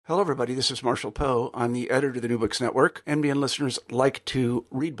Hello, everybody. This is Marshall Poe. I'm the editor of the New Books Network. NBN listeners like to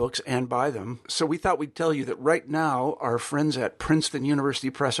read books and buy them. So we thought we'd tell you that right now, our friends at Princeton University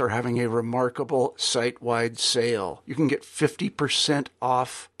Press are having a remarkable site-wide sale. You can get 50%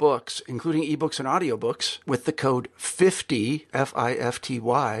 off books, including ebooks and audiobooks, with the code 50,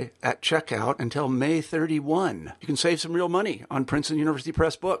 F-I-F-T-Y, at checkout until May 31. You can save some real money on Princeton University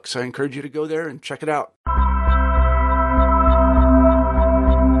Press books. I encourage you to go there and check it out.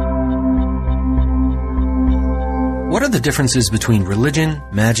 What are the differences between religion,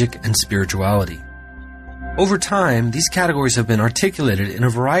 magic, and spirituality? Over time, these categories have been articulated in a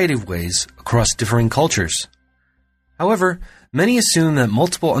variety of ways across differing cultures. However, many assume that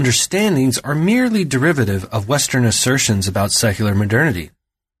multiple understandings are merely derivative of Western assertions about secular modernity.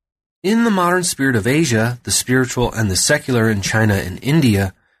 In The Modern Spirit of Asia, the Spiritual and the Secular in China and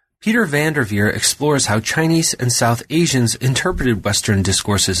India, Peter van der Veer explores how Chinese and South Asians interpreted Western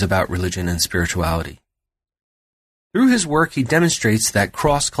discourses about religion and spirituality. Through his work, he demonstrates that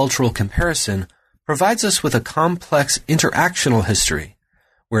cross-cultural comparison provides us with a complex interactional history,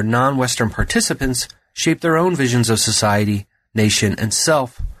 where non-Western participants shape their own visions of society, nation, and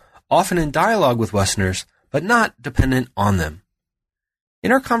self, often in dialogue with Westerners, but not dependent on them.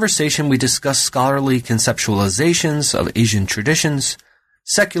 In our conversation, we discuss scholarly conceptualizations of Asian traditions,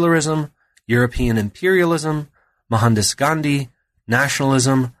 secularism, European imperialism, Mohandas Gandhi,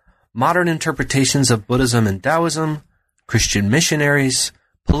 nationalism, modern interpretations of Buddhism and Taoism, Christian missionaries,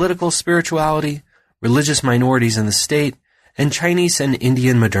 political spirituality, religious minorities in the state, and Chinese and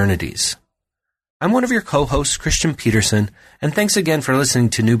Indian modernities. I'm one of your co-hosts, Christian Peterson, and thanks again for listening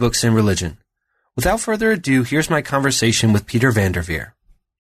to New Books in Religion. Without further ado, here's my conversation with Peter van der Veer.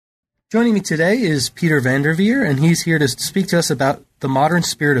 Joining me today is Peter van der Veer, and he's here to speak to us about The Modern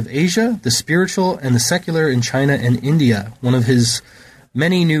Spirit of Asia, the Spiritual and the Secular in China and India, one of his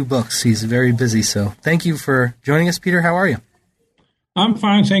many new books. He's very busy, so thank you for joining us, Peter. How are you? I'm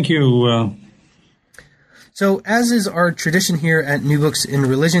fine, thank you. So, as is our tradition here at New Books in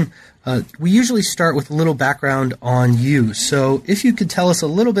Religion, we usually start with a little background on you. So, if you could tell us a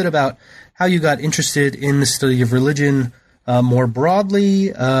little bit about how you got interested in the study of religion more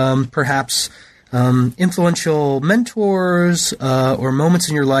broadly, perhaps influential mentors or moments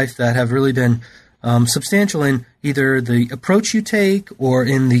in your life that have really been substantial in either the approach you take or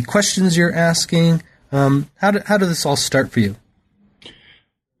in the questions you're asking. How did this all start for you?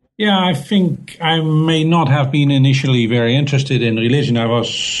 Yeah, I think I may not have been initially very interested in religion. I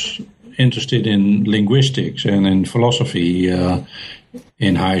was interested in linguistics and in philosophy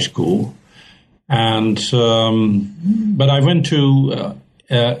in high school. And but I went to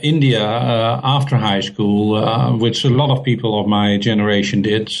India after high school, which a lot of people of my generation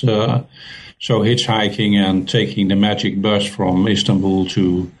did. So hitchhiking and taking the magic bus from Istanbul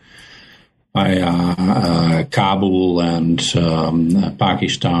to Kabul and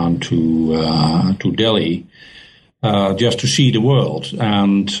Pakistan to Delhi, just to see the world.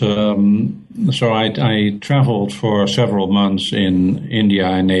 And so I traveled for several months in India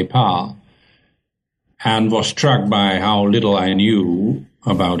and Nepal, and was struck by how little I knew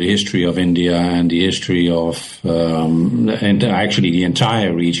about the history of India and the history of and actually the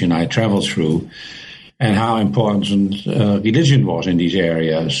entire region I traveled through, and how important religion was in these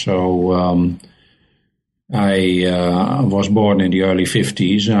areas. So I was born in the early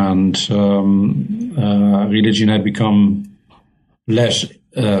 50s, and religion had become less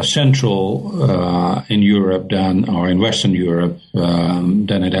central in Europe or in Western Europe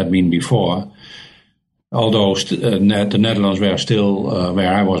than it had been before. Although the Netherlands were still,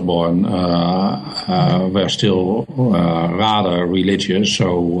 where I was born, were still rather religious.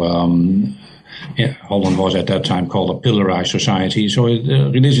 So Holland was at that time called a pillarized society. So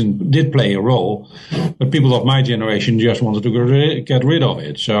religion did play a role, but people of my generation just wanted to get rid of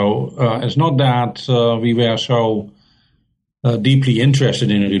it. So it's not that we were so deeply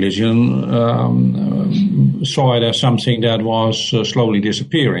interested in religion, saw it as something that was slowly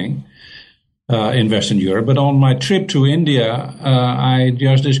disappearing in Western Europe. But on my trip to India, I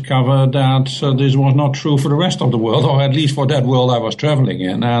just discovered that this was not true for the rest of the world, or at least for that world I was traveling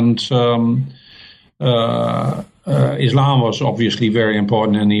in. And Islam was obviously very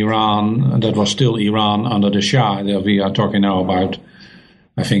important in Iran. That was still Iran under the Shah. We are talking now about,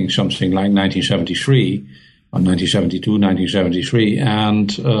 I think, something like 1973, or 1972, 1973.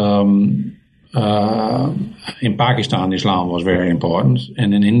 And in Pakistan, Islam was very important.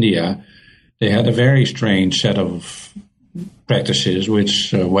 And in India, they had a very strange set of practices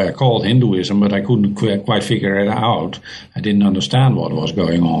which were called Hinduism, but I couldn't quite figure it out. I didn't understand what was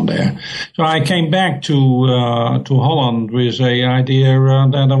going on there. So I came back to Holland with the idea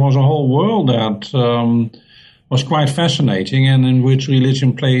that there was a whole world that was quite fascinating and in which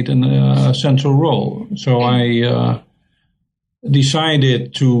religion played a central role. So I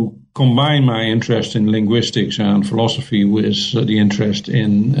decided to combine my interest in linguistics and philosophy with the interest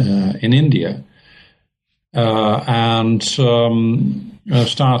in India. And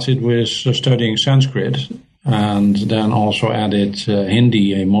started with studying Sanskrit, and then also added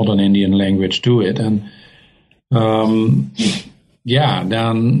Hindi, a modern Indian language, to it. And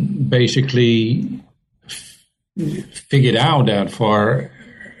then basically figured out that for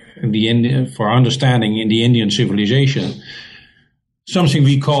understanding in the Indian civilization, something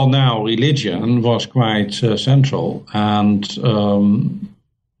we call now religion was quite central. And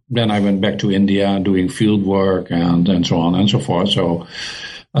then I went back to India doing field work and so on and so forth. So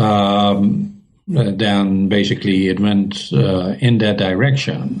then basically it went in that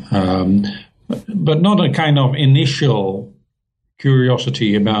direction. But not a kind of initial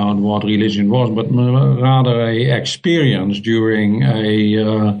curiosity about what religion was, but rather a experience during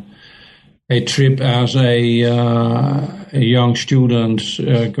a trip as a young student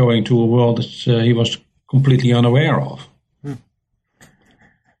going to a world that he was completely unaware of.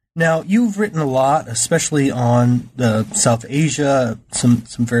 Now, you've written a lot, especially on South Asia, some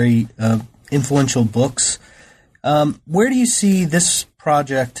very influential books. Where do you see this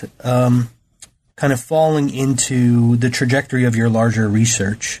project kind of falling into the trajectory of your larger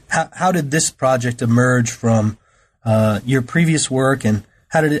research? How did this project emerge from your previous work, and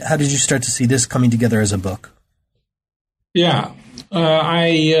how did you start to see this coming together as a book? Yeah,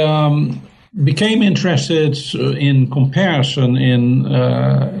 I became interested in comparison in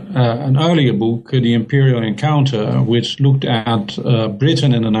an earlier book, The Imperial Encounter, which looked at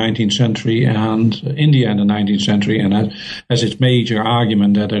Britain in the 19th century and India in the 19th century, and as its major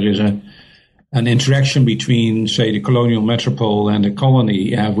argument that there is an interaction between, say, the colonial metropole and the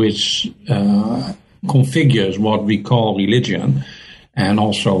colony, which configures what we call religion and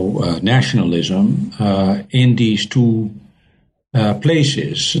also nationalism in these two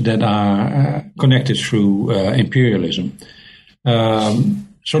places that are connected through imperialism.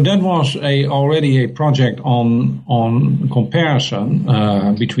 So that was already a project on comparison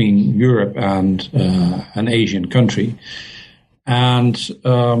between Europe and an Asian country. And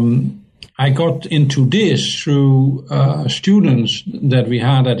I got into this through students that we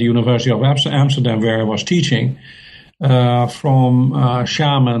had at the University of Amsterdam, where I was teaching, from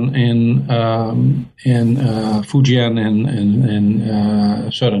Xiamen in Fujian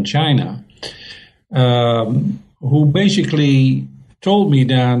in southern China, who basically told me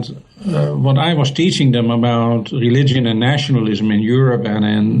that what I was teaching them about religion and nationalism in Europe and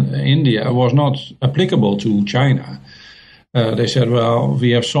in India was not applicable to China. They said, well, we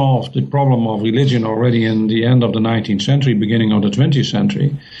have solved the problem of religion already in the end of the 19th century, beginning of the 20th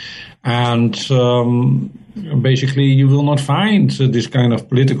century. And basically, you will not find this kind of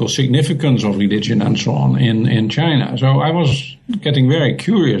political significance of religion and so on in China. So I was getting very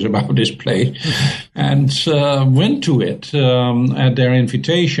curious about this place and went to it at their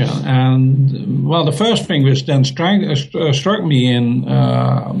invitation. And, well, the first thing which then struck me in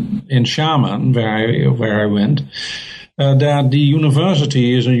Xiamen, where I went, that the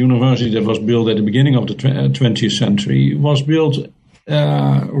university is a university that was built at the beginning of the 20th century, was built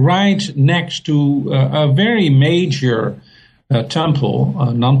right next to a very major temple,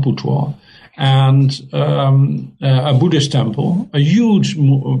 Nanputuo, and a Buddhist temple, a huge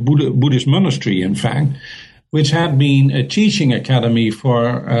Buddhist monastery, in fact, which had been a teaching academy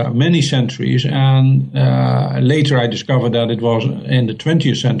for many centuries. And later I discovered that it was in the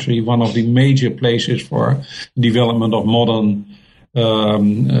 20th century one of the major places for development of modern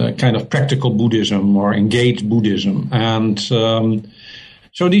kind of practical Buddhism or engaged Buddhism. And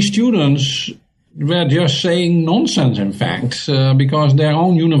so these students were just saying nonsense, in fact, because their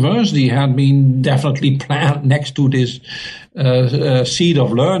own university had been definitely planned next to this seed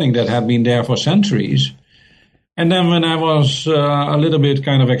of learning that had been there for centuries. And then when I was a little bit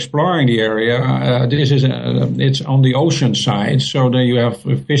kind of exploring the area, it's on the ocean side, so there you have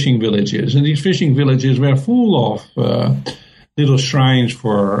fishing villages. And these fishing villages were full of little shrines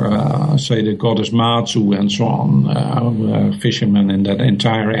for, say, the goddess Matsu and so on. Fishermen in that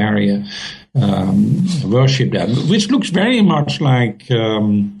entire area worship that, which looks very much like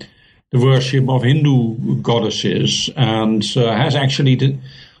the worship of Hindu goddesses, and has actually,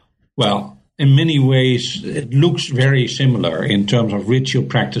 in many ways, it looks very similar in terms of ritual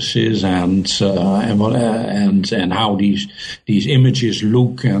practices and how these images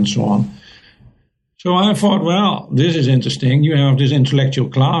look and so on. So I thought, well, this is interesting. You have this intellectual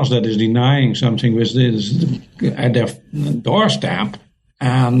class that is denying something which is at their doorstep,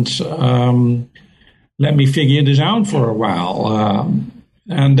 and let me figure this out for a while.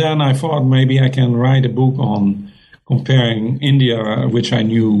 And then I thought maybe I can write a book on comparing India, which I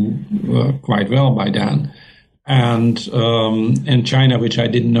knew quite well by then, and China, which I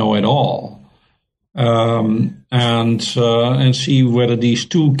didn't know at all. And see whether these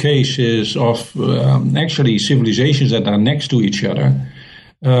two cases of actually civilizations that are next to each other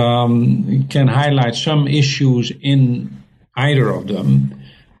can highlight some issues in either of them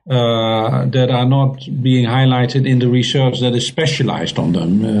that are not being highlighted in the research that is specialized on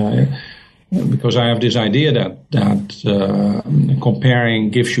them. Because I have this idea that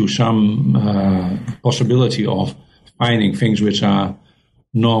comparing gives you some possibility of finding things which are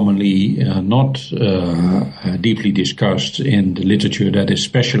normally not deeply discussed in the literature that is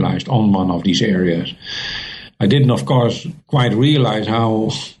specialized on one of these areas. I didn't, of course, quite realize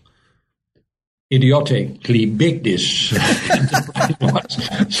how idiotically big this enterprise was.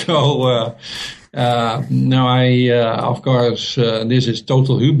 So now of course, this is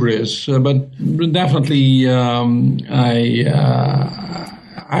total hubris, but definitely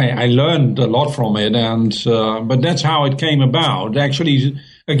I learned a lot from it, and but that's how it came about. Actually,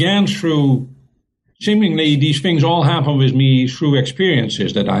 again, through seemingly these things all happen with me through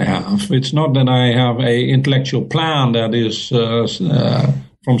experiences that I have. It's not that I have a intellectual plan that is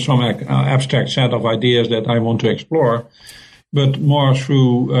from some abstract set of ideas that I want to explore, but more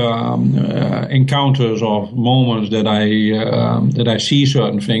through encounters of moments that I see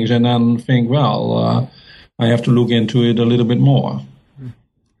certain things and then think, well, I have to look into it a little bit more.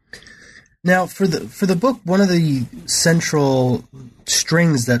 Now, for the book, one of the central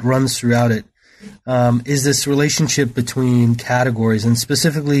strings that runs throughout it is this relationship between categories, and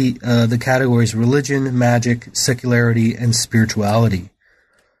specifically the categories religion, magic, secularity, and spirituality.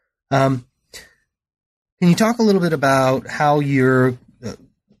 Can you talk a little bit about how you're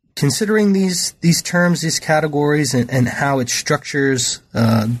considering these terms, these categories, and how it structures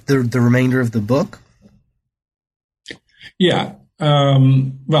the remainder of the book? Yeah.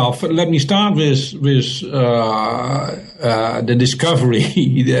 Well, let me start with the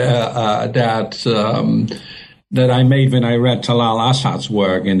discovery that I made when I read Talal Asad's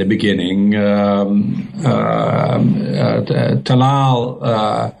work in the beginning.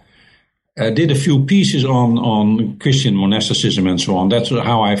 Talal did a few pieces on Christian monasticism and so on. That's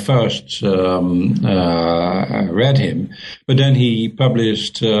how I first read him. But then he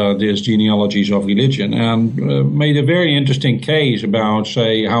published these genealogies of religion and made a very interesting case about,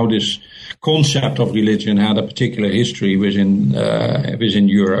 say, how this concept of religion had a particular history within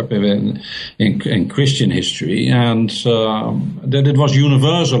Europe, in Christian history, and that it was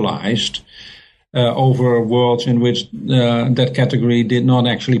universalized over worlds in which that category did not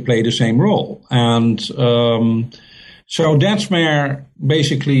actually play the same role. And so that's where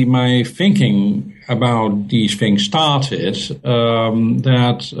basically my thinking about these things started,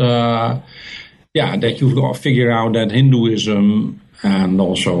 that you've got to figure out that Hinduism and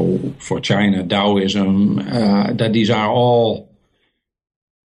also for China, Taoism, that these are all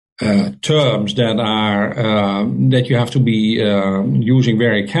terms that are that you have to be using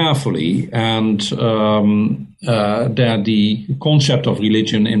very carefully, and that the concept of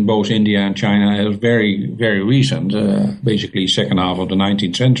religion in both India and China is very, very recent, basically second half of the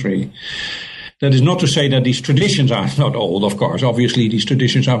 19th century. That is not to say that these traditions are not old, of course. Obviously, these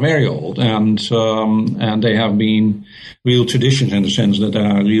traditions are very old, and they have been real traditions in the sense that there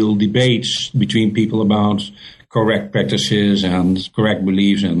are real debates between people about correct practices and correct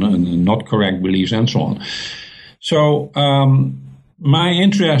beliefs and not correct beliefs and so on. So my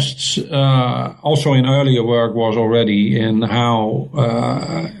interests also in earlier work was already in how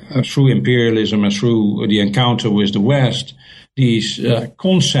through imperialism and through the encounter with the West, these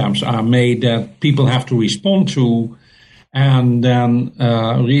concepts are made that people have to respond to, and then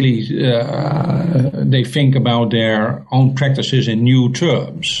really they think about their own practices in new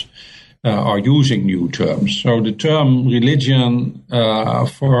terms. Are using new terms. So the term religion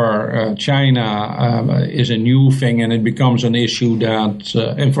for China is a new thing, and it becomes an issue that,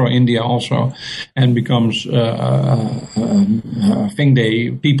 and for India also, and becomes a thing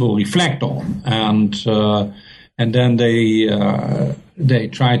people reflect on, and then they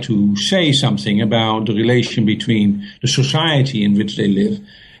try to say something about the relation between the society in which they live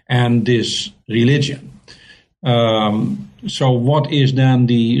and this religion. So what is then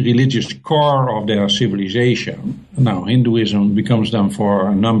the religious core of their civilization? Now, Hinduism becomes then for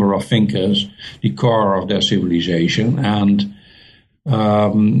a number of thinkers the core of their civilization, and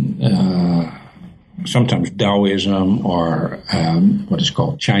sometimes Taoism or what is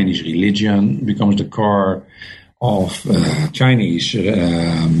called Chinese religion becomes the core of Chinese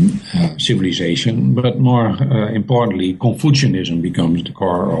civilization, but more importantly, Confucianism becomes the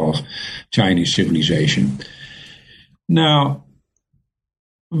core of Chinese civilization. Now,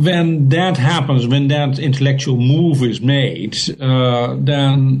 when that happens, when that intellectual move is made,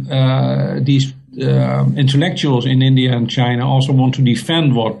 then these intellectuals in India and China also want to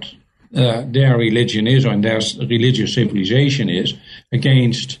defend what their religion is, or their religious civilization is,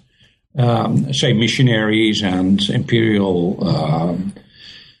 against, say, missionaries and imperial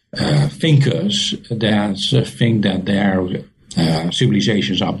thinkers that think that their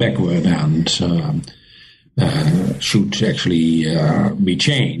civilizations are backward and should actually be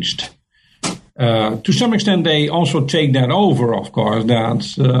changed. To some extent, they also take that over, of course, that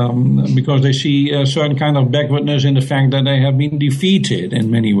because they see a certain kind of backwardness in the fact that they have been defeated in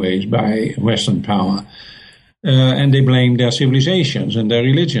many ways by Western power. And they blame their civilizations and their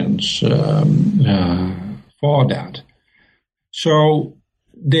religions for that. So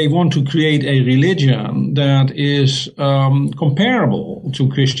they want to create a religion that is comparable to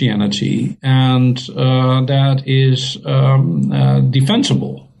Christianity and that is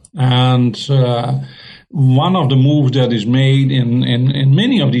defensible. And one of the moves that is made in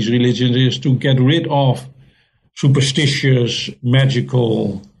many of these religions is to get rid of superstitious,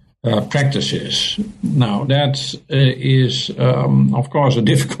 magical practices. Now, that is, of course, a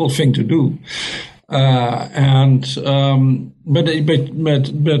difficult thing to do. But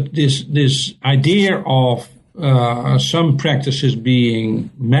this idea of some practices being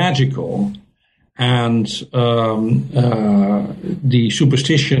magical and the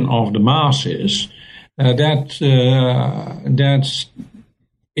superstition of the masses, that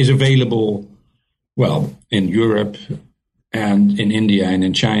is available, well, in Europe and in India and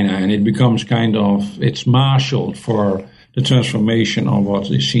in China, and it becomes it's marshaled for the transformation of what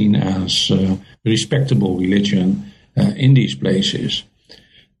is seen as respectable religion in these places.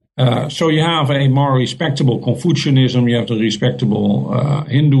 So you have a more respectable Confucianism, you have the respectable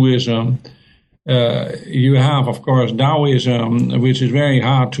Hinduism, you have, of course, Taoism, which is very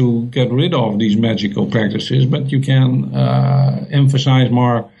hard to get rid of these magical practices, but you can emphasize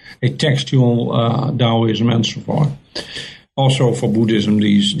more a textual Taoism and so forth. Also for Buddhism,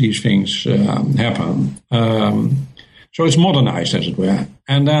 these things happen. So it's modernized, as it were.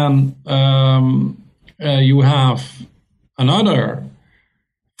 And then you have another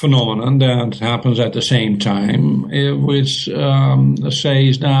phenomenon that happens at the same time, which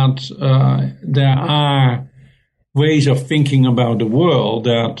says that there are ways of thinking about the world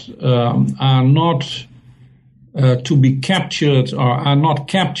that are not to be captured or are not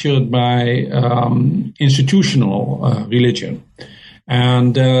captured by institutional religion,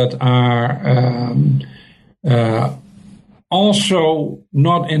 and that are also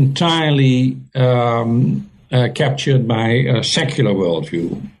not entirely captured by a secular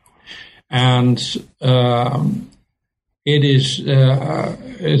worldview. And it's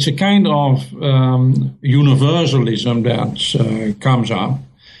a kind of universalism that comes up,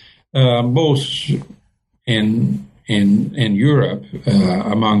 both in Europe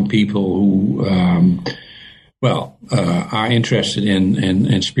among people who are interested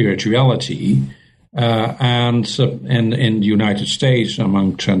in spirituality, and in the United States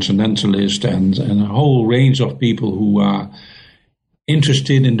among transcendentalists and a whole range of people who are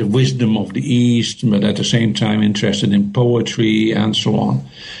interested in the wisdom of the East, but at the same time interested in poetry and so on,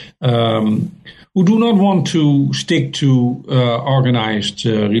 who do not want to stick to organized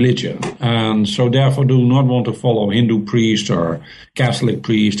religion, and so therefore do not want to follow Hindu priest or Catholic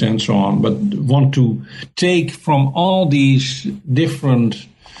priest and so on, but want to take from all these different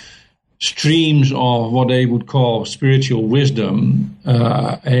streams of what they would call spiritual wisdom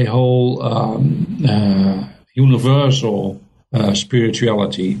a whole universal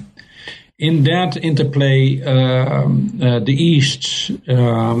spirituality. In that interplay, the East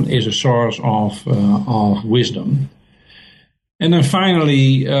is a source of wisdom. And then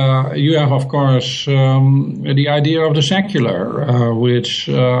finally, you have, of course, the idea of the secular, which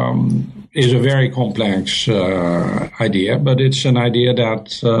is a very complex idea, but it's an idea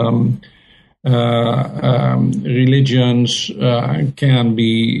that religions can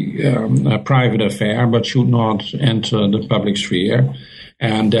be a private affair, but should not enter the public sphere,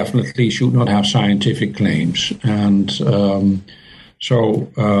 and definitely should not have scientific claims. And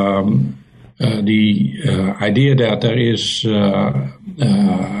the idea that there is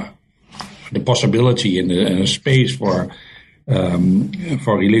the possibility and a space for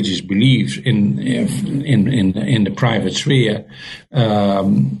religious beliefs in the private sphere,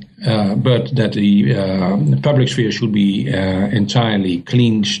 but that the public sphere should be entirely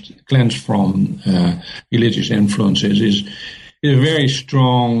cleansed from religious influences is a very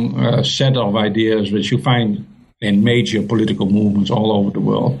strong set of ideas which you find in major political movements all over the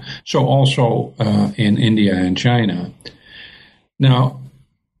world. So also in India and China. Now,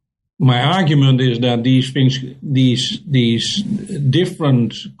 my argument is that these things, these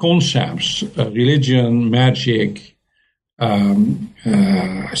different concepts, religion, magic,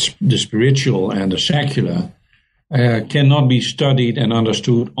 the spiritual and the secular, cannot be studied and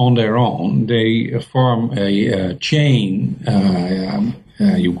understood on their own. They form a chain,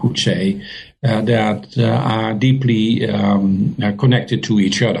 you could say, that are deeply connected to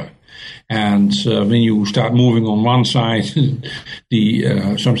each other. And when you start moving on one side,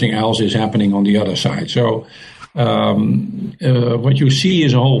 something else is happening on the other side. So what you see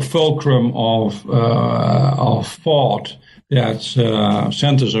is a whole fulcrum of thought that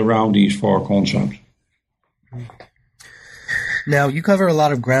centers around these four concepts. Now, you cover a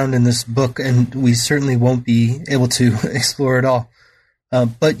lot of ground in this book, and we certainly won't be able to explore it all.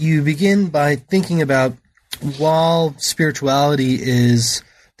 But you begin by thinking about, while spirituality is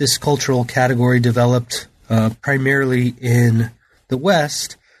this cultural category developed primarily in the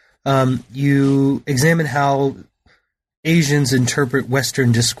West, you examine how Asians interpret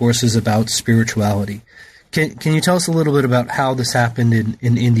Western discourses about spirituality. Can you tell us a little bit about how this happened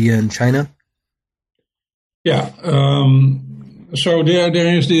in India and China? Yeah. So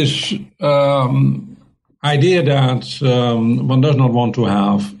there is this idea that one does not want to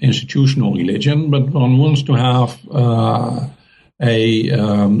have institutional religion, but one wants to have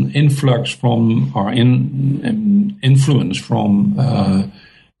influx from or influence from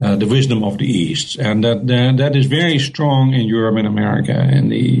the wisdom of the East, and that is very strong in Europe and America in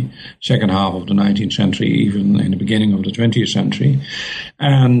the second half of the 19th century, even in the beginning of the 20th century,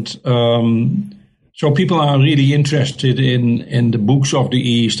 and so people are really interested in the books of the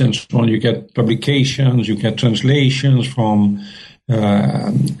East and so on. You get publications, you get translations from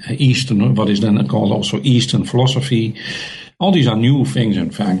Eastern, what is then called also Eastern philosophy. All these are new things,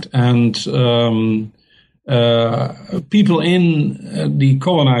 in fact. And people in the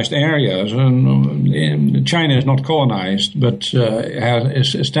colonized areas, and China is not colonized, but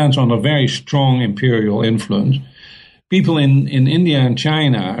stands on a very strong imperial influence. People in India and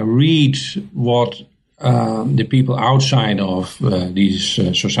China read what the people outside of these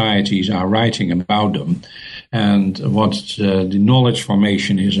societies are writing about them, and what the knowledge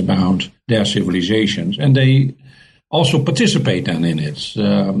formation is about their civilizations. And they also participate then in it,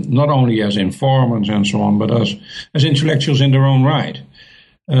 not only as informants and so on, but as intellectuals in their own right,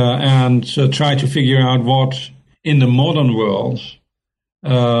 and try to figure out what in the modern world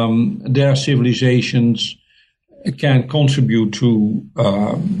their civilizations can contribute to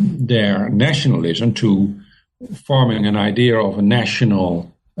their nationalism, to forming an idea of a national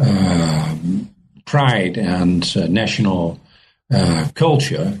pride and national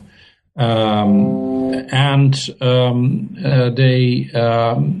culture. They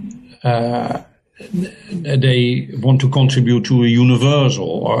want to contribute to a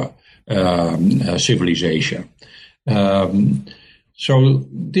universal civilization. So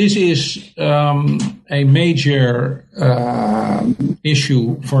this is a major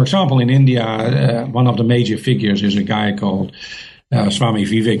issue. For example, in India, one of the major figures is a guy called Swami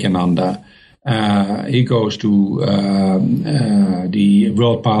Vivekananda. He goes to the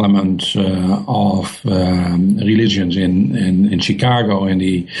World Parliament of Religions in Chicago in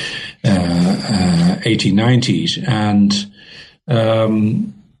the 1890s,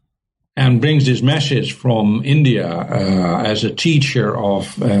 and brings this message from India as a teacher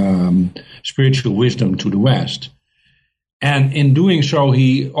of spiritual wisdom to the West. And in doing so,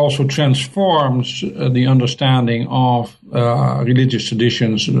 he also transforms the understanding of religious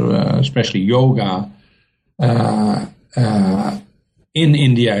traditions, especially yoga, in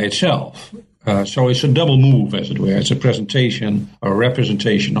India itself. So it's a double move, as it were. It's a presentation or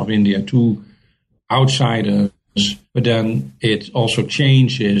representation of India to outsiders, but then it also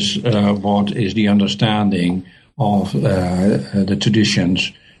changes what is the understanding of the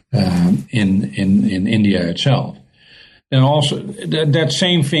traditions in India itself. And also, that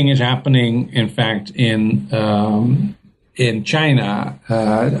same thing is happening, in fact, in China,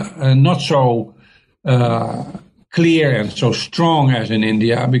 not so clear and so strong as in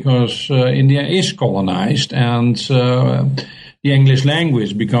India, because India is colonized, and the English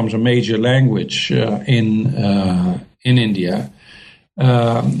language becomes a major language in India.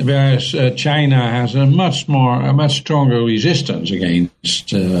 Whereas China has a much stronger resistance against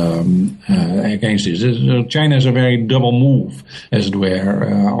this. So China is a very double move, as it were.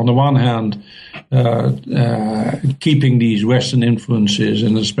 On the one hand, keeping these Western influences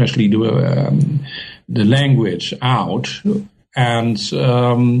and especially the language out, and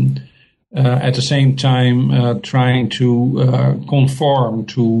at the same time trying to conform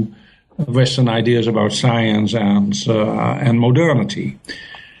to Western ideas about science and modernity.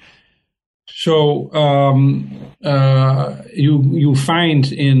 So you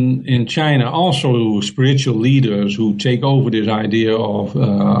find in China also spiritual leaders who take over this idea of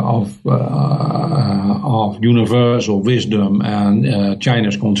universal wisdom and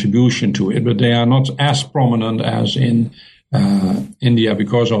China's contribution to it, but they are not as prominent as in India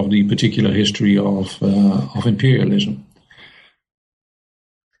because of the particular history of imperialism.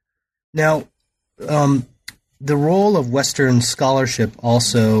 Now, the role of Western scholarship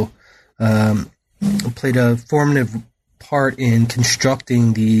also played a formative part in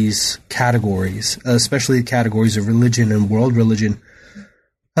constructing these categories, especially the categories of religion and world religion.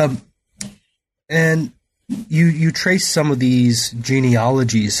 And you trace some of these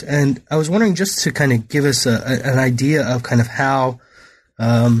genealogies, and I was wondering just to kind of give us an idea of kind of how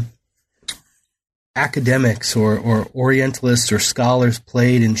academics or Orientalists or scholars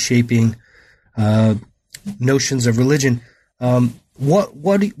played in shaping notions of religion. What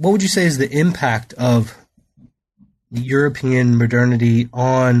would you say is the impact of European modernity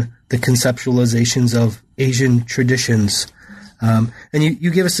on the conceptualizations of Asian traditions? And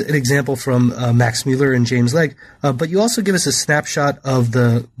you give us an example from Max Muller and James Legge, but you also give us a snapshot of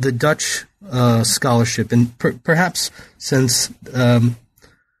the Dutch scholarship, and perhaps since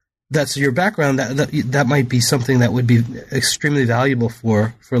that's your background, that might be something that would be extremely valuable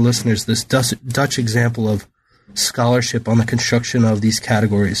for listeners, this Dutch example of scholarship on the construction of these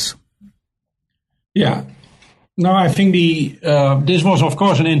categories. Yeah. No, I think this was, of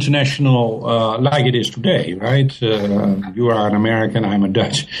course, an international, like it is today, right? You are an American, I'm a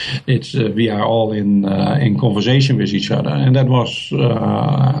Dutch. We are all in conversation with each other, and that was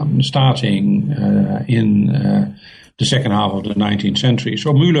starting in the second half of the 19th century.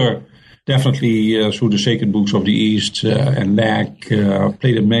 So Müller definitely, through the Sacred Books of the East and Legge,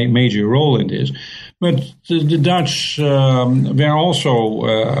 played a major role in this. But the Dutch were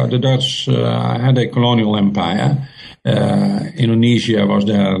also, the Dutch had a colonial empire. Indonesia was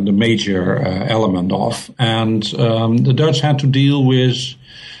the major element of. And the Dutch had to deal with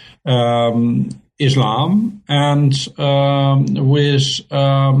Islam and with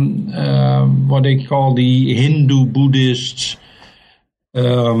what they call the Hindu-Buddhist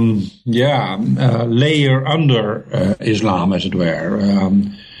layer under Islam, as it were.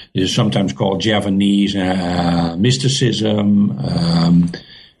 It is sometimes called Javanese mysticism.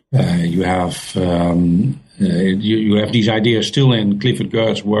 You have these ideas still in Clifford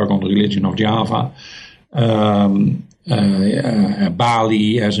Geertz' work on the religion of Java.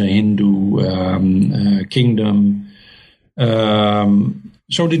 Bali as a Hindu kingdom.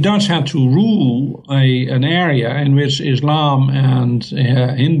 So the Dutch had to rule an area in which Islam and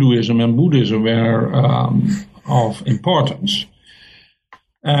Hinduism and Buddhism were of importance.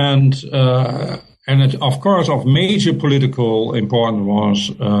 And it, of course, of major political importance was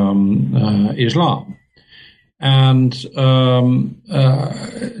Islam. And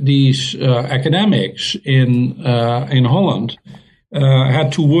these academics in Holland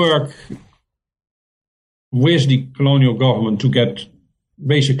had to work with the colonial government to get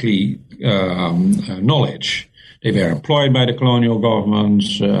basically knowledge. They were employed by the colonial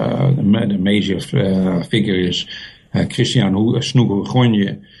governments. The major figure is Christian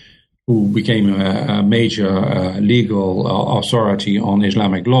Snoeger-Gonje, who became a major legal authority on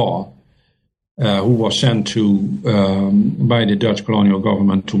Islamic law, who was sent to by the Dutch colonial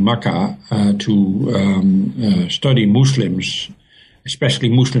government to Mecca to study Muslims, especially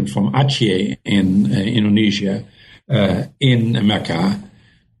Muslims from Aceh in Indonesia, in Mecca.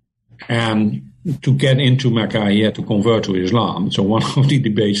 And to get into Mecca, he had to convert to Islam. So one of the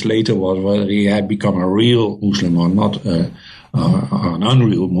debates later was whether he had become a real Muslim or not, an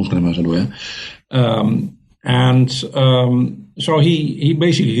unreal Muslim, as it were. So he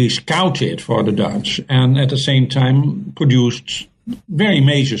basically scouted for the Dutch and at the same time produced very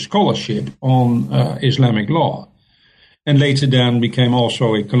major scholarship on Islamic law. And later then became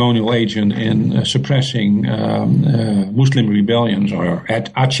also a colonial agent in suppressing Muslim rebellions or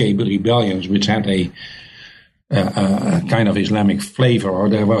Aceh rebellions, which had a a kind of Islamic flavor, or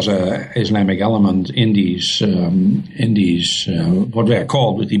there was a Islamic element in these what were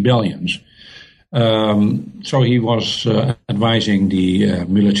called rebellions. So he was advising the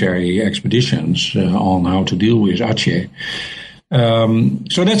military expeditions on how to deal with Aceh.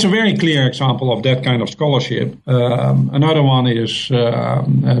 So that's a very clear example of that kind of scholarship. Another one is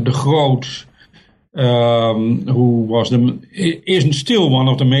De Groot, who is still one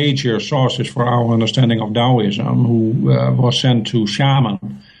of the major sources for our understanding of Taoism, who was sent to Xiamen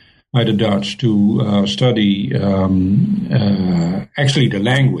by the Dutch to study actually the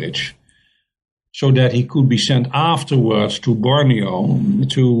language, so that he could be sent afterwards to Borneo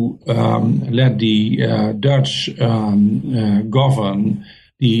to let the Dutch govern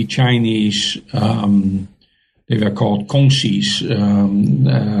the Chinese, they were called Kongsis,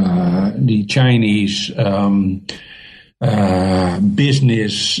 the Chinese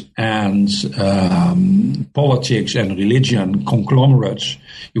business and politics and religion conglomerates.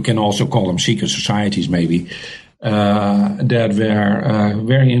 You can also call them secret societies, maybe. That were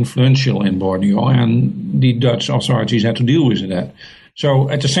very influential in Borneo, and the Dutch authorities had to deal with that. So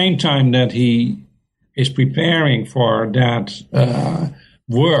at the same time that he is preparing for that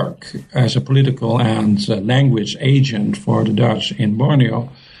work as a political and language agent for the Dutch in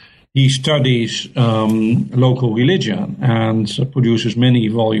Borneo, he studies local religion and produces many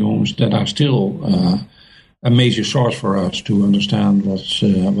volumes that are still a major source for us to understand what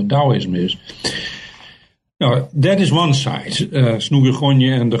Taoism is. Now, that is one side,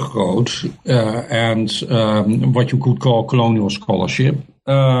 Snoegegonje and De Groot, and what you could call colonial scholarship.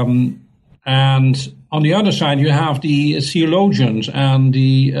 And on the other side, you have the theologians and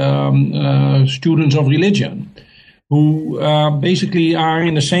the students of religion, who basically are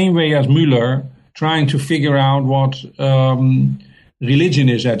in the same way as Müller, trying to figure out what religion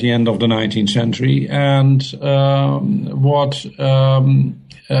is at the end of the 19th century and what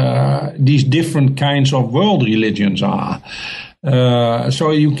these different kinds of world religions are.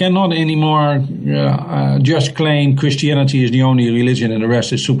 So you cannot anymore just claim Christianity is the only religion and the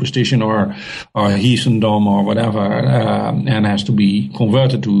rest is superstition or heathendom or whatever, and has to be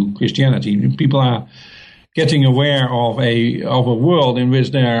converted to Christianity. People are getting aware of a world in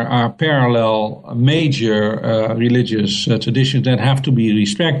which there are parallel major religious traditions that have to be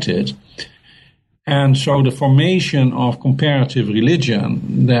respected. And so the formation of comparative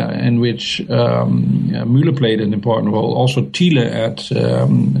religion, in which Müller played an important role, also Thiele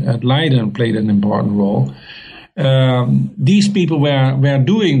at Leiden played an important role. These people were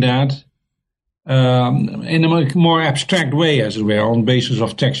doing that in a more abstract way, as it were, on basis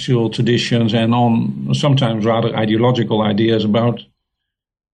of textual traditions and on sometimes rather ideological ideas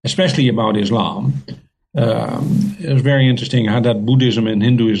especially about Islam. It was very interesting how that Buddhism and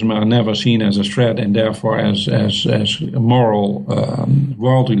Hinduism are never seen as a threat and therefore as moral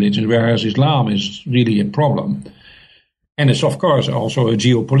world religions, whereas Islam is really a problem. And it's, of course, also a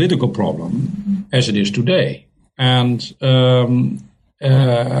geopolitical problem, as it is today. And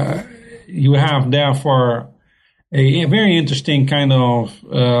you have, therefore, a very interesting kind of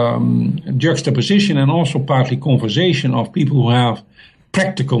juxtaposition and also partly conversation of people who have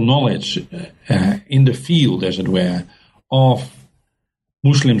practical knowledge in the field, as it were, of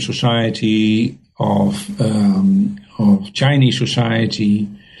Muslim society, of Chinese society.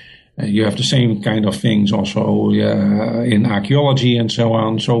 You have the same kind of things also in archaeology and so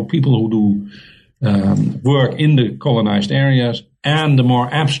on. So people who do work in the colonized areas and the more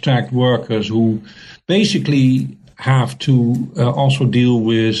abstract workers who basically have to also deal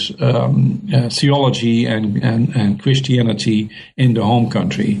with theology and Christianity in the home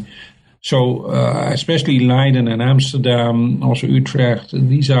country. So especially Leiden and Amsterdam, also Utrecht,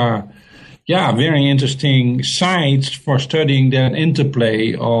 these are very interesting sites for studying that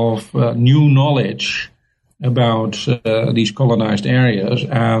interplay of new knowledge about these colonized areas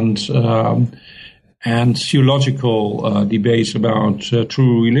and theological debates about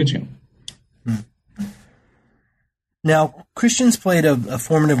true religion. Now, Christians played a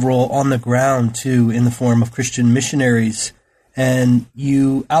formative role on the ground, too, in the form of Christian missionaries, and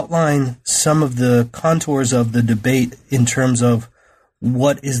you outline some of the contours of the debate in terms of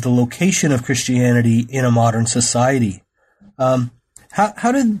what is the location of Christianity in a modern society.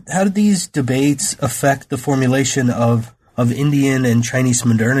 How did these debates affect the formulation of Indian and Chinese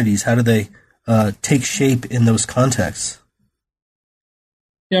modernities? How do they take shape in those contexts?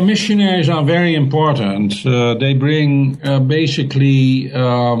 Yeah, missionaries are very important. They bring basically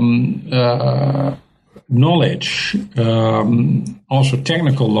knowledge, also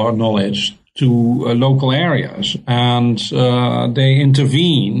technical knowledge to local areas, and they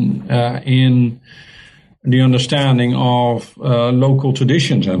intervene in the understanding of local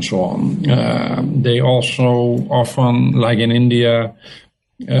traditions and so on. They also often, like in India,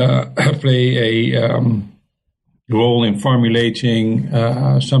 play a role in formulating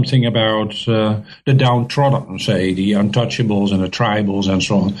something about the downtrodden, say the untouchables and the tribals and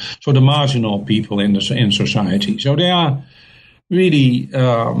so on. So the marginal people in society. So they are really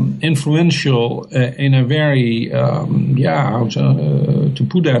influential in a very, to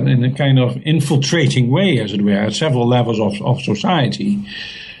put that in a kind of infiltrating way, as it were, at several levels of society,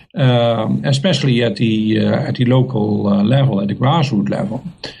 especially at the local level, at the grassroots level.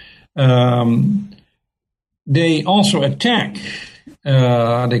 They also attack,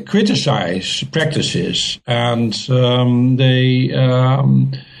 they criticize practices, and they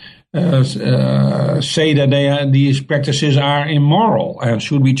say that these practices are immoral and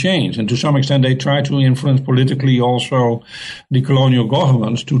should be changed. And to some extent, they try to influence politically also the colonial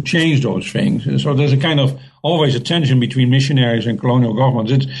governments to change those things. And so there's a kind of always a tension between missionaries and colonial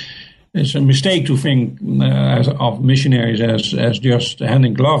governments. It's a mistake to think of missionaries as just hand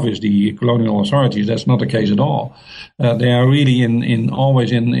in glove with the colonial authorities. That's not the case at all. They are really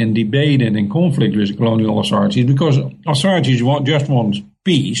always in debate and in conflict with the colonial authorities, because authorities just want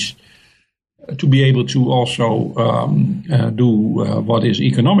peace to be able to also do what is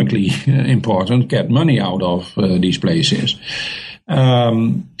economically important, get money out of these places.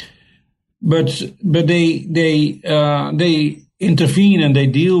 But they intervene and they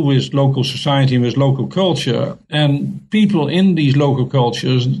deal with local society and with local culture, and people in these local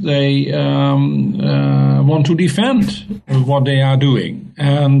cultures, they want to defend what they are doing,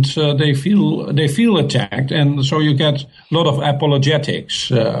 and they feel attacked, and so you get a lot of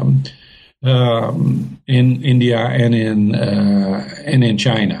apologetics in India and in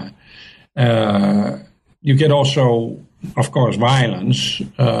China. You get also, of course, violence.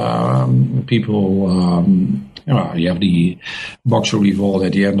 People. You have the Boxer Revolt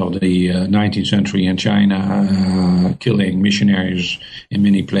at the end of the 19th century in China, killing missionaries in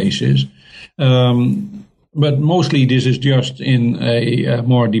many places. But mostly this is just in a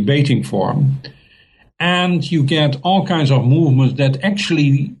more debating form. And you get all kinds of movements that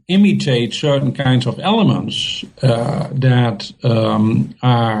actually imitate certain kinds of elements that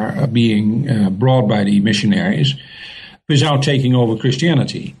are being brought by the missionaries without taking over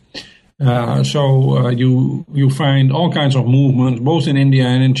Christianity. So you find all kinds of movements, both in India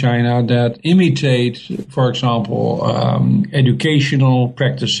and in China, that imitate, for example, educational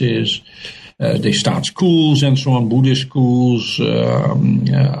practices. They start schools and so on, Buddhist schools,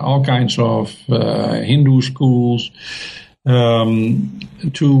 all kinds of Hindu schools, to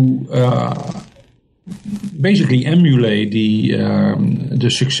basically emulate the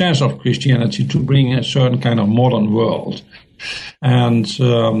success of Christianity to bring a certain kind of modern world. And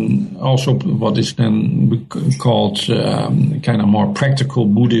also what is then called kind of more practical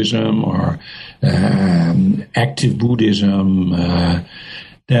Buddhism or active Buddhism,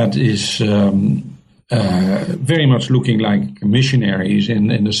 that is very much looking like missionaries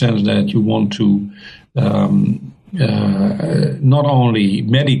in the sense that you want to not only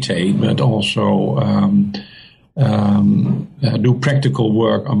meditate but also do practical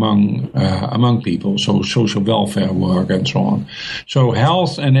work among people, so social welfare work and so on. So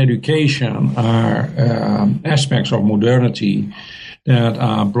health and education are aspects of modernity that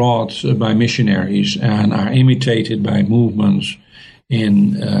are brought by missionaries and are imitated by movements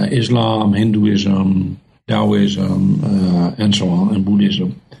in Islam, Hinduism, Taoism, and so on, and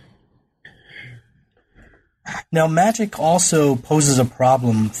Buddhism. Now, magic also poses a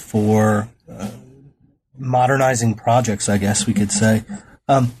problem for modernizing projects, I guess we could say.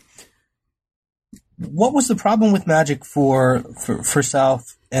 What was the problem with magic for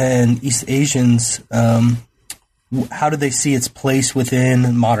South and East Asians? How did they see its place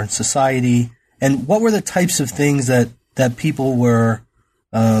within modern society? And what were the types of things that people were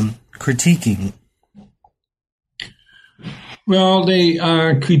critiquing? Well, they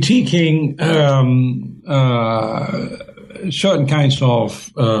are critiquing certain kinds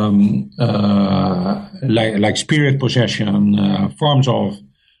of like spirit possession, forms of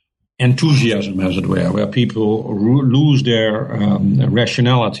enthusiasm, as it were, where people lose their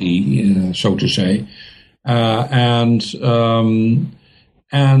rationality, so to say, and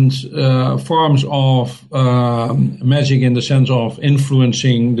forms of magic in the sense of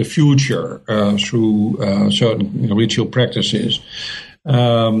influencing the future through certain ritual practices.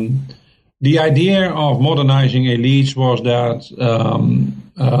 The idea of modernizing elites was that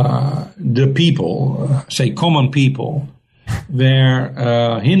the people, say common people,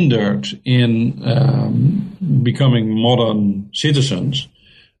 were hindered in becoming modern citizens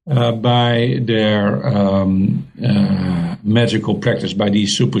by their magical practice, by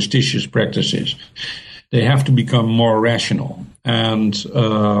these superstitious practices. They have to become more rational, and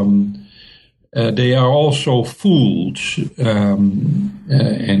they are also fooled.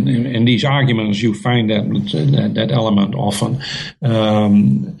 In these arguments, you find that element often,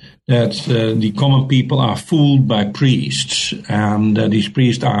 that the common people are fooled by priests, and these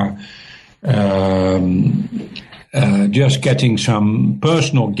priests are just getting some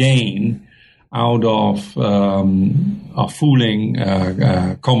personal gain out of fooling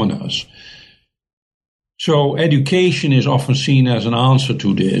commoners. So education is often seen as an answer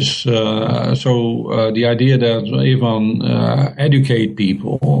to this. The idea that if one educate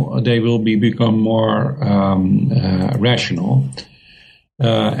people, they will become more rational.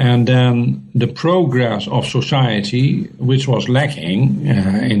 And then the progress of society, which was lacking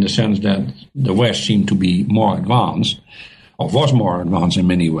in the sense that the West seemed to be more advanced, or was more advanced in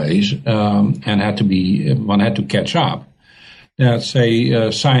many ways, and one had to catch up. That, say,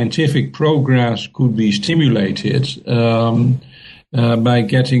 scientific progress could be stimulated by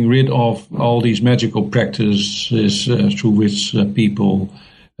getting rid of all these magical practices through which people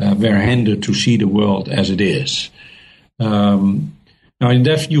were hindered to see the world as it is. Now, in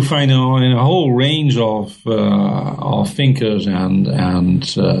that you find in a whole range of thinkers and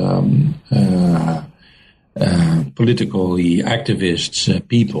politically activists,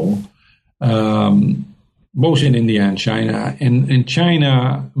 people. Both in India and China. In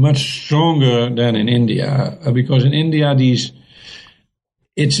China, much stronger than in India, because in India these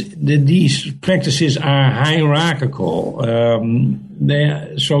practices are hierarchical.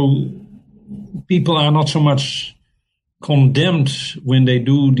 So people are not so much condemned when they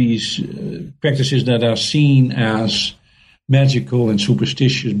do these practices that are seen as magical and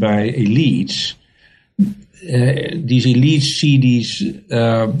superstitious by elites. These elites see these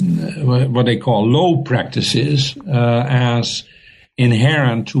what they call low practices as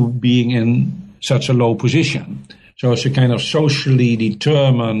inherent to being in such a low position. So it's a kind of socially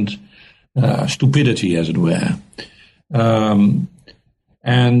determined stupidity, as it were.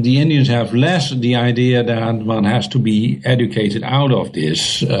 And the Indians have less the idea that one has to be educated out of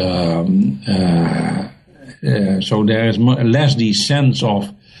this. So there is less the sense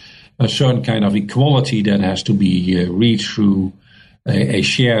of a certain kind of equality that has to be reached through a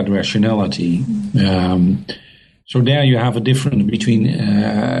shared rationality. So there you have a difference between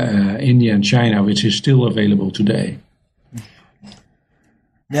India and China, which is still available today.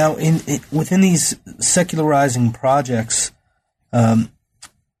 Now, within these secularizing projects,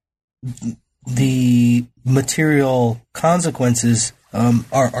 the material consequences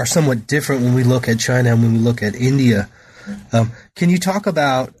are somewhat different when we look at China and when we look at India. Can you talk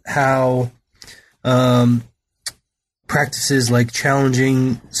about how practices like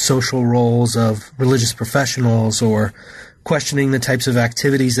challenging social roles of religious professionals or questioning the types of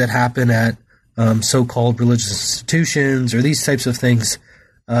activities that happen at so-called religious institutions or these types of things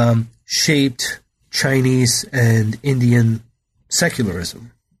shaped Chinese and Indian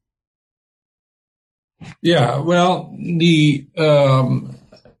secularism? Yeah, well,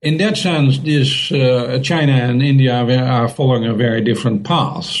 in that sense, China and India are following a very different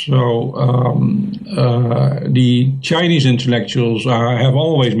path. So the Chinese intellectuals have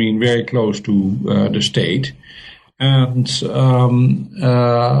always been very close to the state, and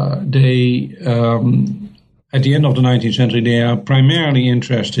they, at the end of the 19th century, they are primarily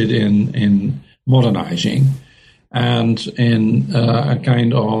interested in modernizing and in a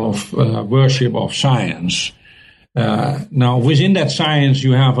kind of worship of science. Now, within that science,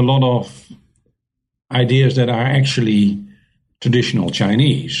 you have a lot of ideas that are actually traditional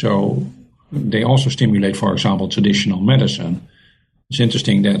Chinese. So they also stimulate, for example, traditional medicine. It's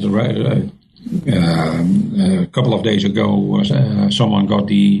interesting that a couple of days ago, someone got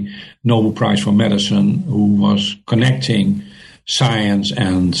the Nobel Prize for Medicine who was connecting science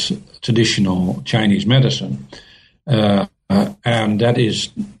and traditional Chinese medicine. And that is,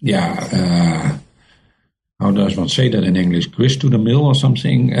 how does one say that in English? Grist to the mill or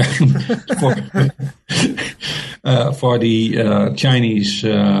something for the Chinese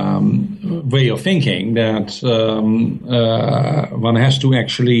way of thinking, that one has to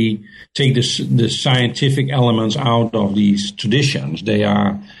actually take the scientific elements out of these traditions.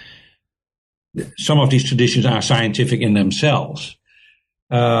 Some of these traditions are scientific in themselves.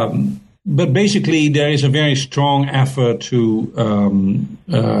 But basically, there is a very strong effort to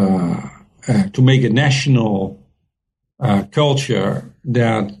make a national culture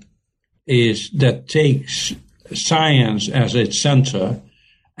that takes science as its center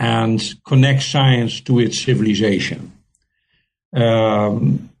and connects science to its civilization.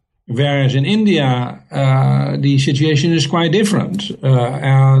 Whereas in India, the situation is quite different.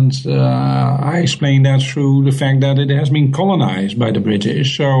 And I explain that through the fact that it has been colonized by the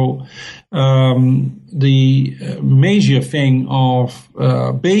British. So the major thing of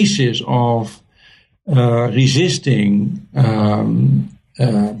basis of resisting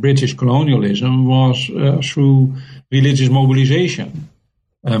British colonialism was through religious mobilization.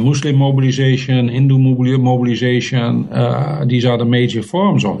 Muslim mobilization, Hindu mobilization, these are the major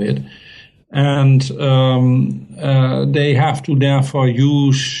forms of it. And they have to therefore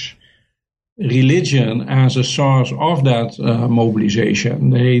use religion as a source of that mobilization.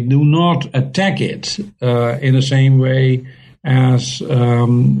 They do not attack it in the same way as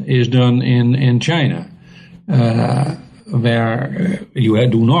is done in China, where you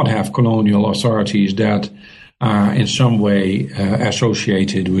do not have colonial authorities that are in some way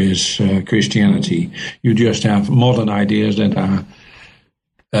associated with Christianity. You just have modern ideas that are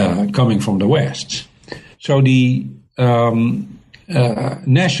coming from the West. So the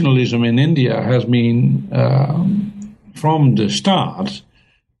nationalism in India has been, from the start,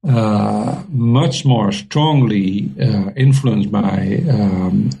 much more strongly influenced by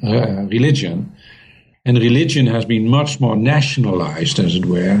religion. And religion has been much more nationalized, as it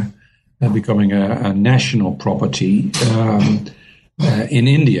were, becoming a national property in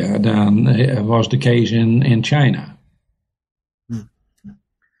India than was the case in China.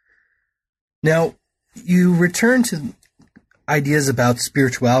 Now, you return to ideas about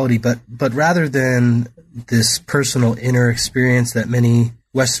spirituality, but rather than this personal inner experience that many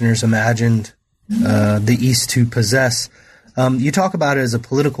Westerners imagined the East to possess, you talk about it as a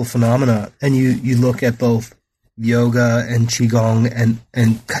political phenomena, and you look at both yoga and qigong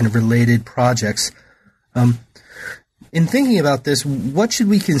and kind of related projects. In thinking about this, what should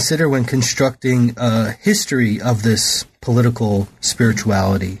we consider when constructing a history of this political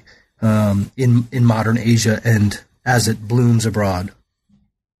spirituality in modern Asia and as it blooms abroad?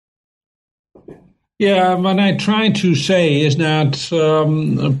 Yeah, what I try to say is that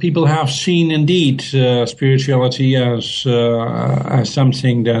people have seen indeed spirituality as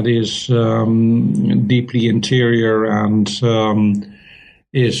something that is deeply interior and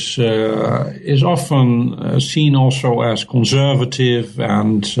is often seen also as conservative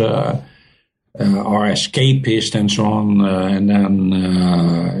and or escapist and so on. And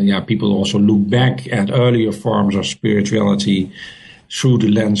then people also look back at earlier forms of spirituality through the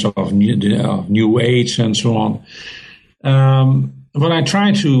lens of New Age and so on. What I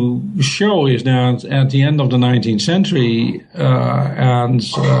try to show is that at the end of the 19th century and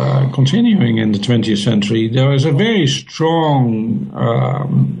continuing in the 20th century, there is a very strong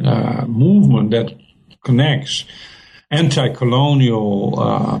movement that connects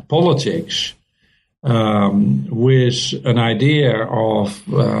anti-colonial politics with an idea of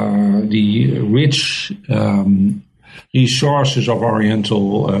the rich resources of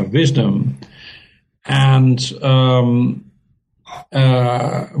Oriental wisdom and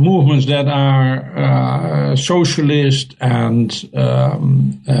movements that are socialist and,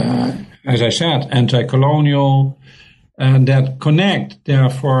 as I said, anti-colonial, and that connect,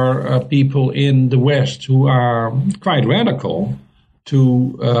 therefore, people in the West who are quite radical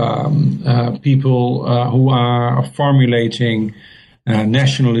to people who are formulating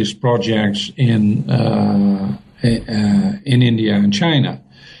nationalist projects in India and China.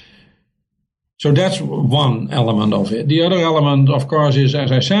 So that's one element of it. The other element, of course, is,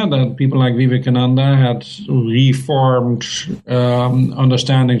 as I said, that people like Vivekananda had reformed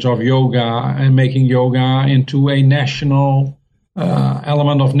understandings of yoga and making yoga into a national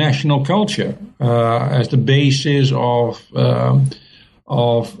element of national culture as the basis of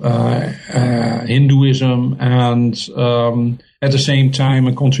Hinduism and at the same time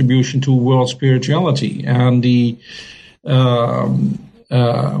a contribution to world spirituality. And the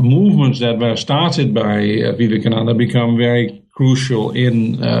movements that were started by Vivekananda become very crucial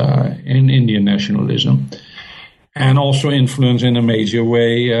in Indian nationalism, and also influence in a major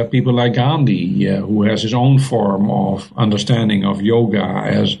way people like Gandhi, who has his own form of understanding of yoga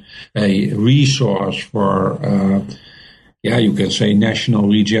as a resource for, you can say, national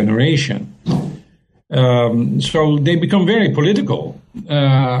regeneration. So they become very political.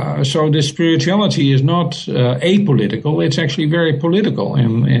 So the spirituality is not apolitical; it's actually very political,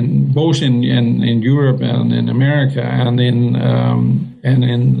 in both in Europe and in America and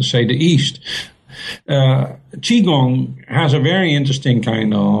in say the East. Qigong has a very interesting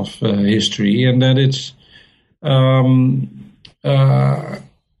kind of history, in that it's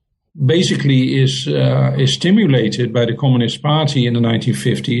basically is stimulated by the Communist Party in the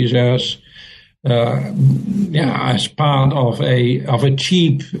 1950s as as part of a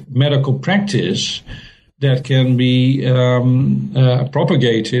cheap medical practice that can be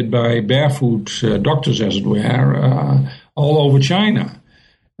propagated by barefoot doctors, as it were, all over China.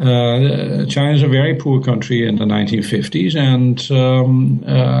 China is a very poor country in the 1950s, and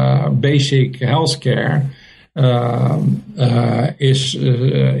basic health care is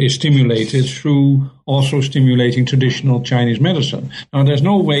stimulated through also stimulating traditional Chinese medicine. Now, there's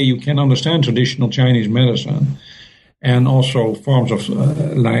no way you can understand traditional Chinese medicine and also forms of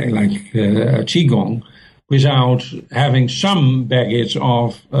like Qigong without having some baggage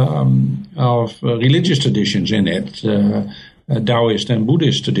of religious traditions in it, Taoist and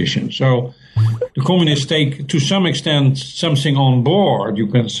Buddhist traditions. So the communists take, to some extent, something on board, you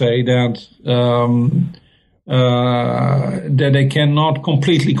can say, that that they cannot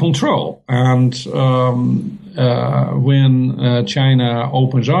completely control. And when China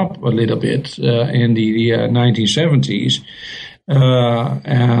opens up a little bit in the 1970s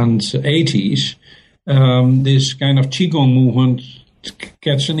and 80s, this kind of Qigong movement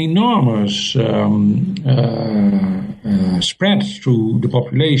gets an enormous spread through the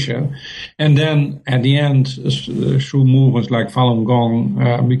population, and then at the end, through movements like Falun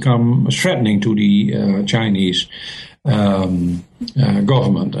Gong, become threatening to the Chinese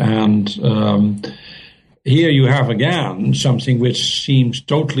government. And here you have again something which seems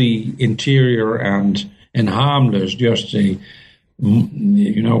totally interior and harmless, just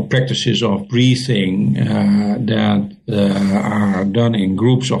practices of breathing that are done in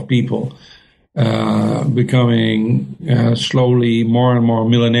groups of people, becoming slowly more and more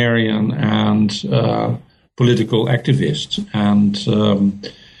millenarian and political activists. And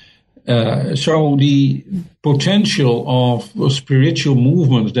so the potential of spiritual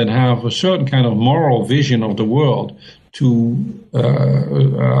movements that have a certain kind of moral vision of the world to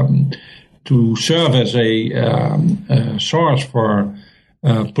serve as a source for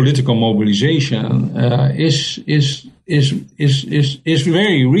political mobilization is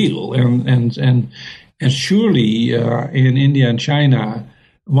very real, and surely in India and China,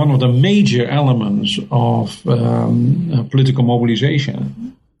 one of the major elements of political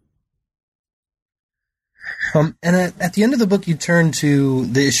mobilization. And at the end of the book, you turn to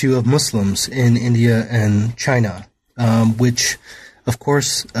the issue of Muslims in India and China, which, of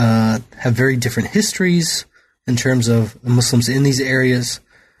course, have very different histories in terms of Muslims in these areas.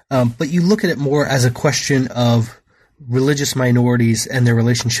 But you look at it more as a question of religious minorities and their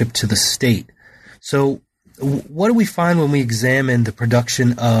relationship to the state. So what do we find when we examine the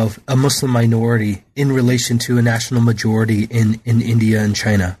production of a Muslim minority in relation to a national majority in India and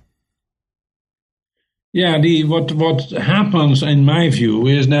China? Yeah, what happens, in my view,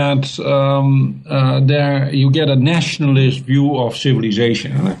 is that there you get a nationalist view of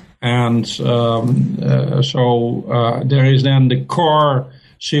civilization, and so there is then the core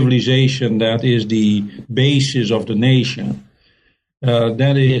civilization that is the basis of the nation.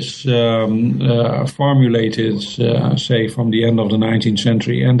 That is formulated, say, from the end of the 19th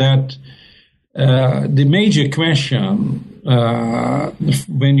century, and that the major question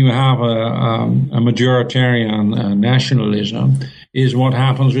when you have a majoritarian nationalism is what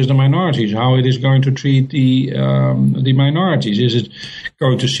happens with the minorities, how it is going to treat the minorities. Is it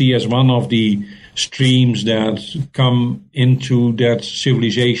going to see as one of the streams that come into that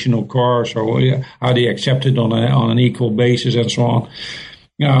civilizational course, or are they accepted on an equal basis and so on?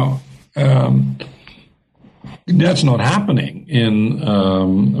 Now, that's not happening in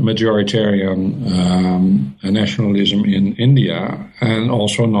majoritarian nationalism in India, and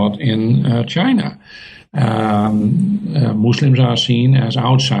also not in China. Muslims are seen as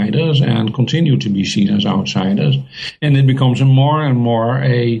outsiders and continue to be seen as outsiders, and it becomes more and more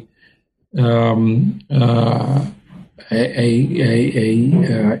a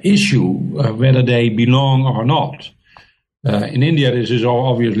issue whether they belong or not. In India, this is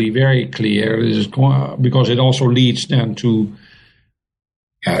obviously very clear. This is because it also leads then to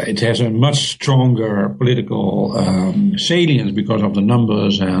it has a much stronger political salience because of the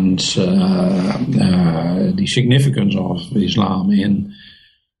numbers and the significance of Islam in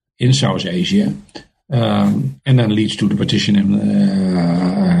South Asia, and then leads to the partition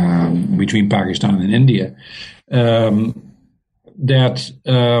between Pakistan and India.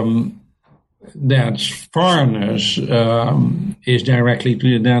 That foreigners is directly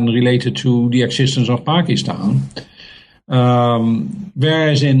then related to the existence of Pakistan.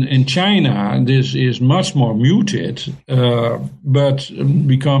 Whereas in China, this is much more muted, but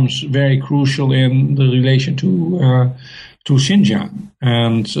becomes very crucial in the relation to Xinjiang.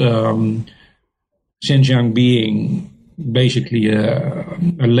 And Xinjiang being basically a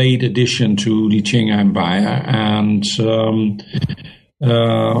late addition to the Qing Empire, and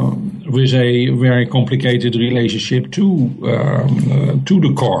with a very complicated relationship to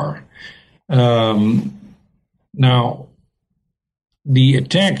the core. Now, the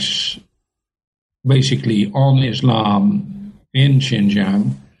attacks basically on Islam in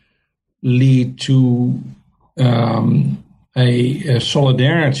Xinjiang lead to a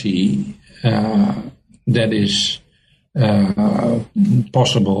solidarity that is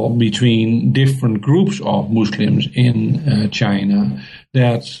possible between different groups of Muslims in China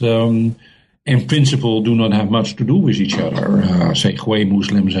that in principle do not have much to do with each other. Say Hui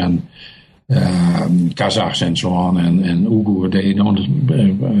Muslims and Kazakhs and so on, and Uyghur,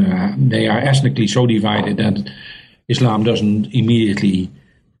 they are ethnically so divided that Islam doesn't immediately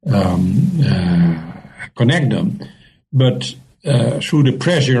connect them. But through the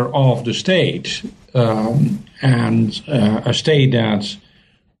pressure of the state, and a state that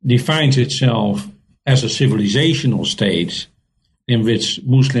defines itself as a civilizational state in which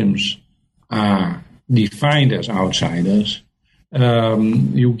Muslims are defined as outsiders,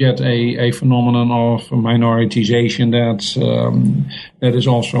 you get a phenomenon of minoritization that is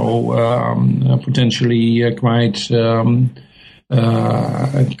also potentially quite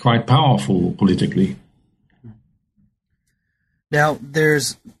powerful politically. Now,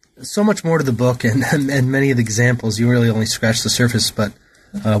 there's so much more to the book, and many of the examples, you really only scratched the surface, but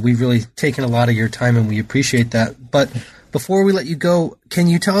we've really taken a lot of your time, and we appreciate that. But before we let you go, can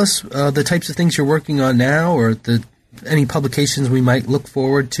you tell us the types of things you're working on now, or any publications we might look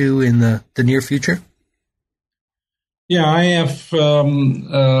forward to in the near future? Yeah, I have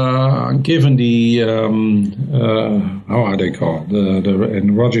given the, how are they called?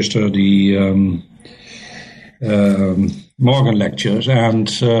 In Rochester, the Morgan Lectures, and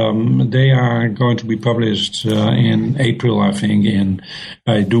they are going to be published in April, I think, in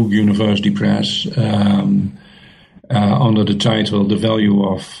Duke University Press, under the title "The Value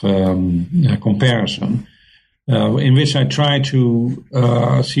of Comparison," in which I try to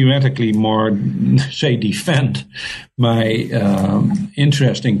theoretically more, say, defend my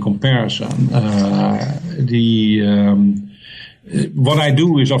interest in comparison. What I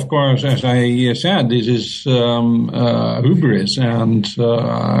do is, of course, as I said, this is hubris, and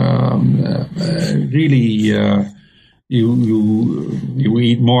really you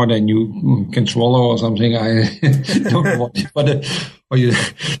eat more than you can swallow or something. I don't know what, but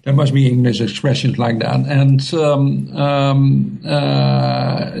there must be English expressions like that. And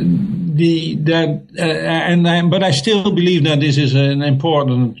but I still believe that this is an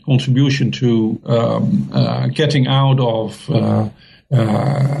important contribution to getting out of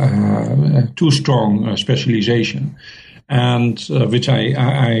too strong specialization, and which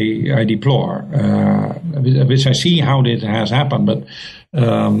I deplore, which I see how it has happened, but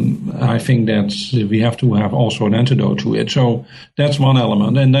I think that we have to have also an antidote to it. So that's one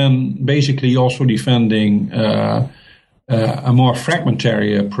element, and then basically also defending a more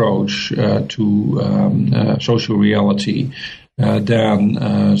fragmentary approach to social reality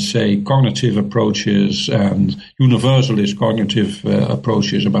than, say, cognitive approaches and universalist cognitive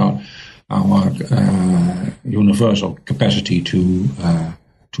approaches about our universal capacity to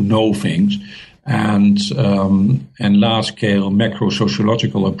know things, and large-scale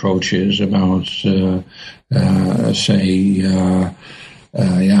macro-sociological approaches about,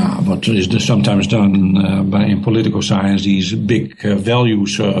 what is sometimes done in political science, these big value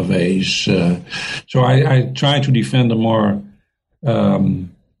surveys. So I try to defend a more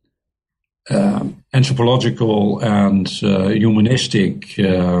anthropological and humanistic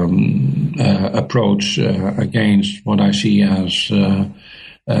approach against what I see as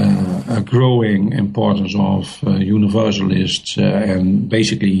a growing importance of universalist and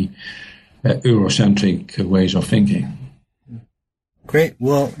basically Eurocentric ways of thinking. Great.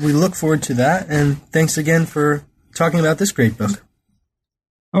 Well, we look forward to that, and thanks again for talking about this great book.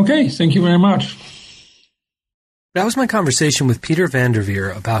 Okay, thank you very much. That was my conversation with Peter van der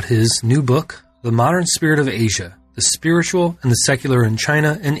Veer about his new book, The Modern Spirit of Asia, The Spiritual and the Secular in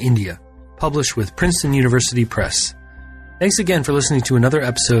China and India, published with Princeton University Press. Thanks again for listening to another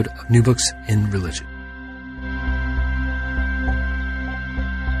episode of New Books in Religion.